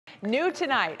New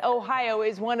tonight, Ohio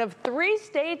is one of 3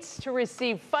 states to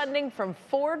receive funding from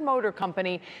Ford Motor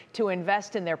Company to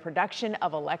invest in their production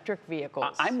of electric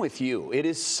vehicles. I'm with you. It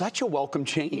is such a welcome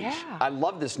change. Yeah. I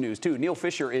love this news, too. Neil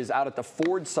Fisher is out at the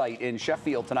Ford site in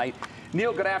Sheffield tonight.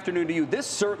 Neil, good afternoon to you. This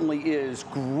certainly is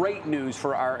great news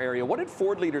for our area. What did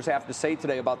Ford leaders have to say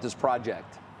today about this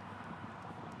project?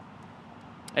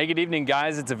 Hey, good evening,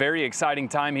 guys. It's a very exciting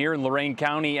time here in Lorain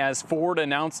County as Ford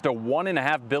announced a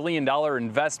 $1.5 billion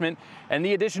investment and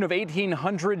the addition of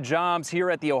 1,800 jobs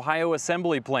here at the Ohio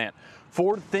Assembly Plant.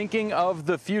 Ford thinking of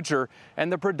the future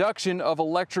and the production of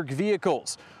electric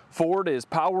vehicles. Ford is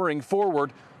powering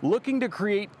forward, looking to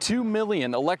create 2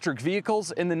 million electric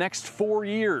vehicles in the next 4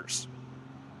 years.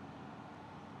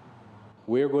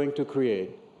 We're going to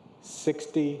create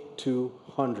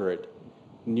 6,200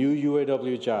 new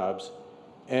UAW jobs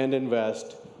and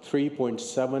invest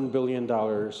 $3.7 billion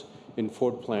in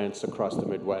Ford plants across the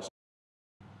Midwest.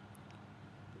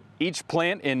 Each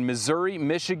plant in Missouri,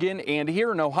 Michigan, and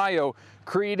here in Ohio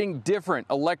creating different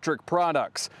electric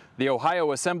products. The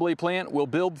Ohio Assembly Plant will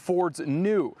build Ford's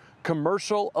new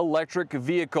commercial electric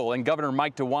vehicle. And Governor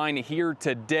Mike DeWine here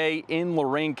today in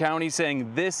Lorain County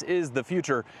saying this is the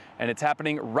future, and it's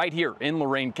happening right here in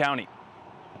Lorain County.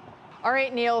 All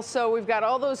right, Neil, so we've got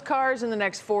all those cars in the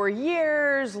next 4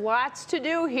 years, lots to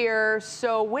do here.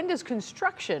 So when does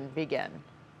construction begin?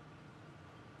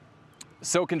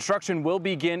 So construction will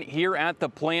begin here at the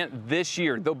plant this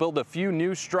year. They'll build a few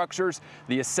new structures.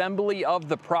 The assembly of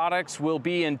the products will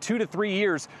be in 2 to 3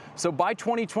 years. So by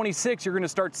 2026, you're going to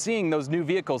start seeing those new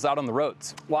vehicles out on the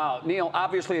roads. Wow, Neil,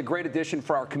 obviously a great addition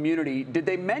for our community. Did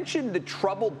they mention the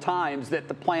troubled times that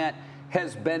the plant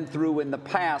has been through in the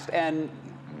past and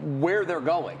where they're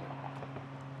going?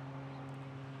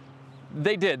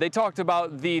 They did. They talked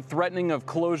about the threatening of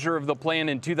closure of the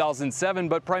plant in 2007,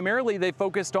 but primarily they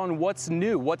focused on what's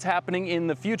new, what's happening in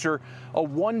the future. A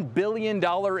 $1 billion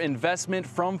investment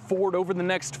from Ford over the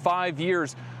next 5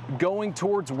 years going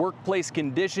towards workplace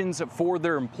conditions for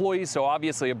their employees. So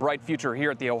obviously a bright future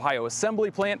here at the Ohio Assembly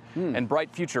Plant and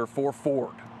bright future for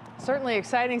Ford. Certainly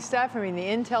exciting stuff. I mean, the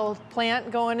Intel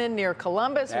plant going in near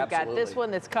Columbus. Absolutely. We've got this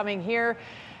one that's coming here.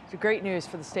 It's great news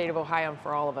for the state of Ohio and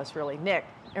for all of us, really.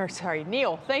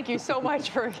 Neil, thank you so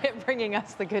much for bringing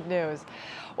us the good news.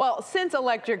 Well, since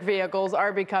electric vehicles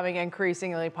are becoming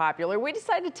increasingly popular, we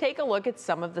decided to take a look at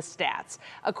some of the stats.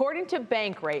 According to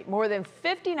Bankrate, more than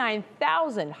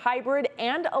 59,000 hybrid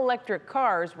and electric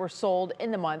cars were sold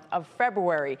in the month of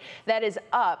February. That is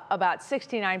up about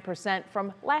 69%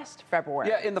 from last February.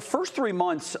 Yeah, in the first 3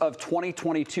 months of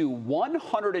 2022,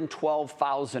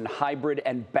 112,000 hybrid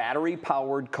and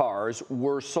battery-powered cars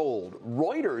were sold.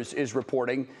 Reuters is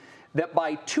reporting that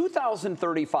by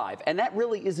 2035, and that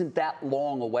really isn't that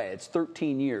long away, it's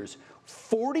 13 years,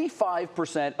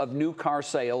 45% of new car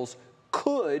sales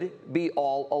could be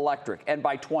all electric. And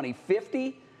by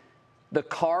 2050, the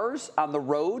cars on the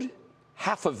road,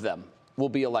 half of them will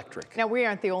be electric. Now, we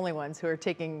aren't the only ones who are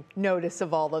taking notice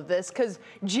of all of this, because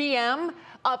GM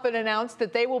up and announced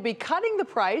that they will be cutting the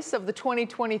price of the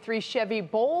 2023 Chevy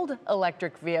Bold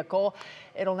electric vehicle.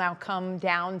 It'll now come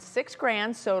down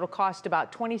 $6,000, so it'll cost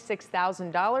about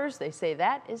 $26,000. They say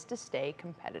that is to stay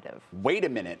competitive. Wait a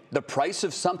minute, the price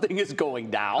of something is going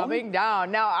down? Coming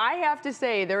down. Now, I have to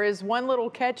say, there is one little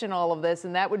catch in all of this,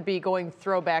 and that would be going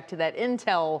throwback to that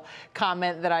Intel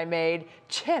comment that I made.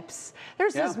 Chips.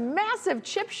 There's this massive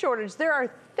chip shortage. There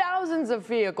are thousands of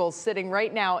vehicles sitting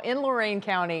right now in Lorain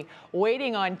County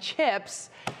waiting on chips,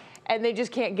 and they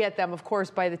just can't get them. Of course,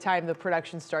 by the time the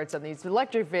production starts on these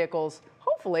electric vehicles,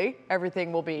 hopefully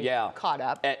everything will be caught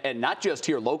up. And not just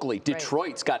here locally.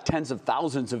 Detroit's got tens of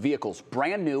thousands of vehicles,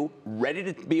 brand new, ready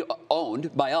to be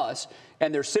owned by us,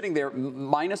 and they're sitting there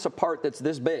minus a part that's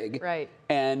this big,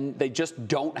 and they just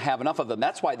don't have enough of them.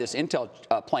 That's why this Intel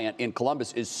plant in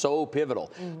Columbus is so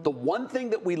pivotal. The one thing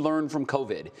that we learned from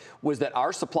COVID was that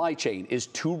our supply chain is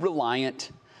too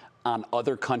reliant on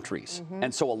other countries.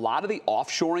 And so a lot of the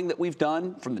offshoring that we've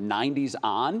done from the 90s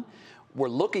on, we're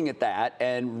looking at that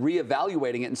and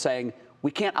reevaluating it and saying,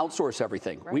 we can't outsource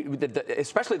everything,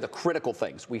 especially the critical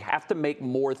things. We have to make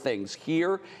more things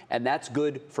here, and that's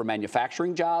good for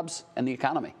manufacturing jobs and the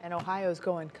economy. And Ohio's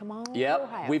going, come on, Yep,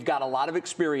 Ohio. we've got a lot of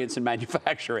experience in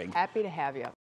manufacturing. Happy to have you.